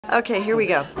Okay, here we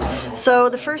go. So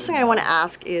the first thing I want to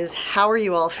ask is, how are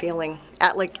you all feeling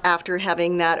after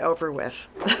having that over with?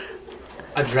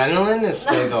 Adrenaline is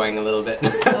still going a little bit.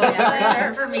 Oh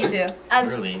yeah, for me too.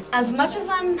 As much as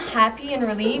I'm happy and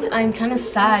relieved, I'm kind of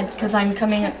sad because I'm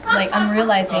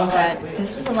realizing that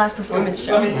this was the last performance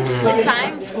show. The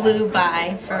time flew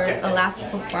by for the last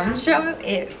performance show.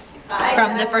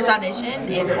 From the first audition,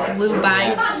 it flew by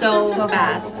so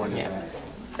fast. Yeah.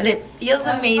 But it feels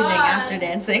amazing after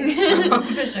dancing.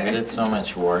 For sure. We did so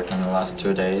much work in the last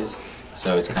 2 days,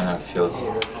 so it kind of feels,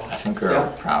 I think we're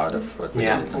proud of what we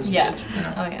did on stage. Yeah. You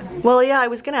know? Oh yeah. Well, yeah, I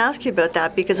was going to ask you about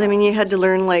that because, I mean, you had to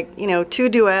learn, 2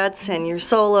 duets and your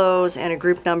solos and a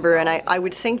group number, and I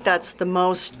would think that's the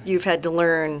most you've had to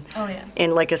learn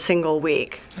in, a single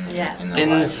week.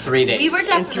 In 3 days. We were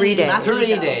definitely lucky.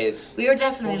 3 days. We were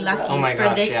definitely lucky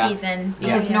for this season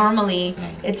because normally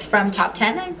it's from top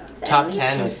 10. Top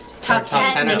 10. Top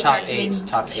 10 they start doing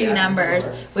 2 numbers,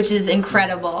 which is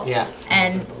incredible. Yeah.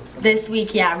 And this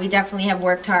week, we definitely have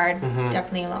worked hard.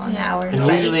 Definitely long hours. And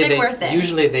but it's been worth it.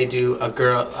 Usually they do a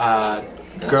girl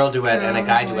duet and a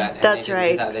guy duet. And that's they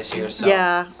right. Didn't do that this year, so.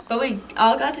 Yeah. But we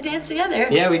all got to dance together.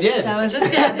 Yeah, we did. That was just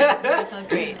good. That felt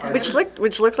great.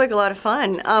 Which looked like a lot of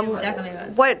fun. Definitely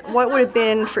was. What would have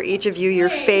been for each of you your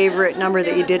favorite number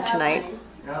that you did tonight?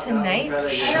 Sean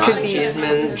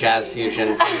Cheeseman, Jazz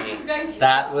Fusion.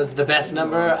 That was the best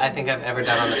number I think I've ever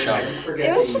done on the show.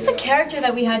 It was just a character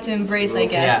that we had to embrace, I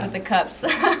guess, with the cups.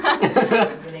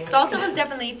 Salsa was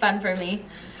definitely fun for me.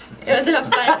 It was a fun.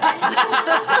 It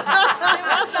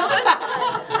was so much fun.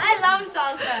 I love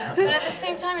salsa. But at the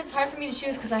same time, it's hard for me to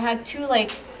choose because I had 2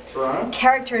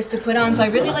 characters to put on, so I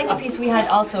really like the piece we had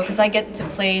also because I get to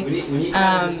play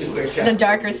the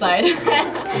darker side.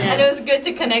 And it was good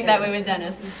to connect that way with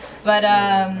Dennis. But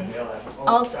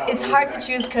also it's hard to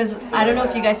choose because I don't know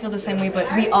if you guys feel the same way,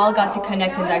 but we all got to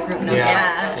connect in that group number.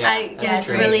 It's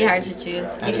really hard to choose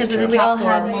because we all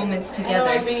had moments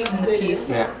together in the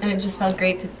piece, and it just felt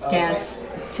great to dance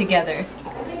together.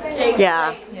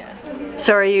 Yeah.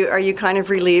 So are you kind of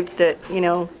relieved that,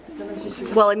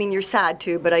 well, I mean, you're sad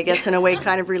too, but I guess in a way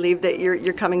kind of relieved that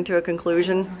you're coming to a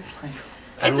conclusion?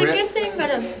 It's a good thing,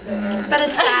 but a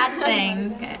sad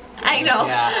thing. I know.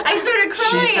 Yeah. I started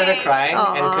crying. She started crying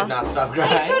and could not stop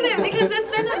crying. I couldn't because it's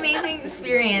been an amazing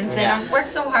experience, and I've worked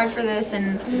so hard for this,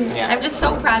 and I'm just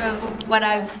so proud of what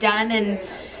I've done, and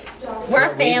we're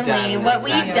a family. What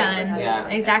we've done. Yeah.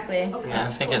 Exactly. I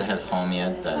don't think it hit home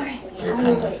yet that we're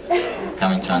kind of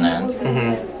coming to an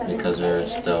end because we're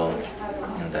still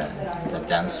in the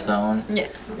dance zone. Yeah.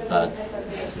 But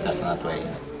it's definitely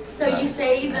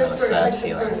kind of a sad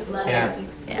feeling. Yeah.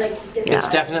 It's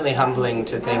definitely humbling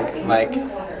to think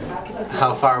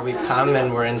how far we've come,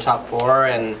 and we're in top 4,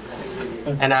 and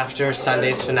after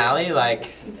Sunday's finale,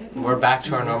 we're back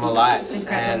to our normal lives.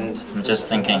 And I'm just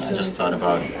thinking, I just thought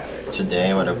about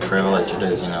today, what a privilege it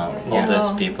is, all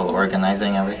these people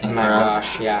organizing everything for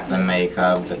us. The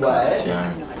makeup, the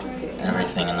costume,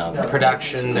 everything, the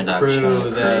production, the crew,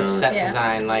 the set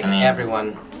design,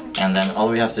 everyone. And then all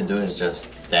we have to do is just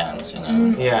dance,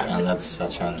 And that's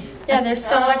such a... Yeah, there's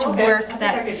so much work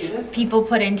that people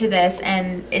put into this,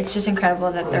 and it's just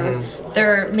incredible that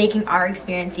they're making our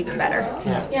experience even better.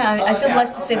 Yeah, I feel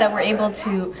blessed to say that we're able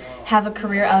to have a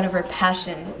career out of our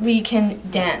passion. We can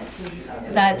dance.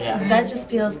 That just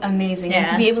feels amazing. And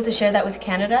to be able to share that with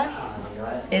Canada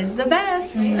is the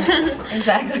best.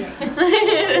 Exactly.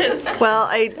 It is. Well,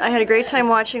 I had a great time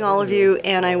watching all of you,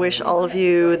 and I wish all of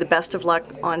you the best of luck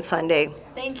on Sunday.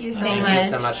 Thank you so much. much. Thank you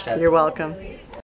so much, Deb. You're welcome.